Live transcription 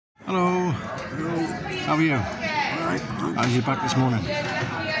How are you? Alright. How's you back this morning?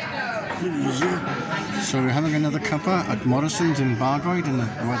 So we're having another cuppa at Morrisons in Bargoed, and the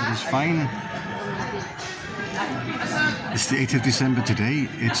weather is fine. It's the 8th of December today.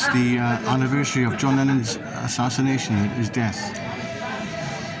 It's the anniversary of John Lennon's assassination, his death.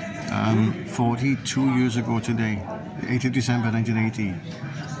 42 years ago today, the 8th of December 1980,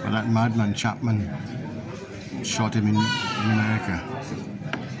 when that madman Chapman shot him in America.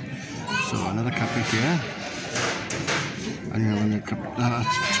 So another cuppa here. And you're having a cup of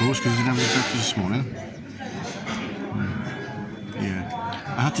toast because you didn't have any breakfast this morning. Yeah.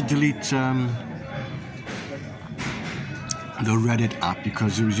 I had to delete the Reddit app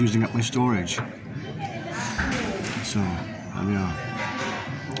because it was using up my storage. So, there we are.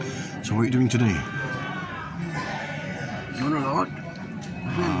 So what are you doing today? Not a lot.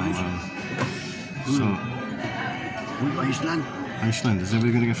 So, Iceland. Iceland, is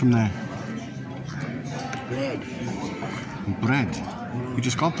everybody going to get from there? Bread. Bread? You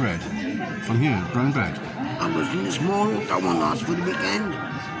just got bread? From here, brown bread? I was in the small that one last for the weekend.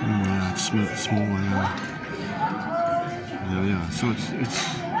 Yeah, it's small one, yeah. There we are. So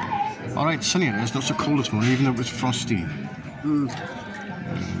it's alright, sunny it is, not so cold this morning, even though it was frosty.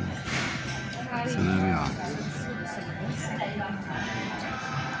 So there we are.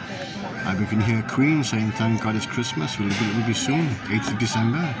 And we can hear Queen saying thank God it's Christmas. It will be soon, 8th of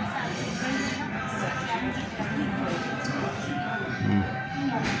December.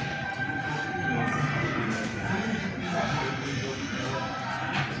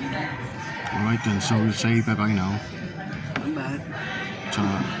 Alright then, so we'll say bye bye now. Bye. So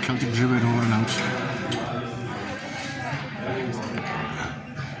Celtic Druid over and out.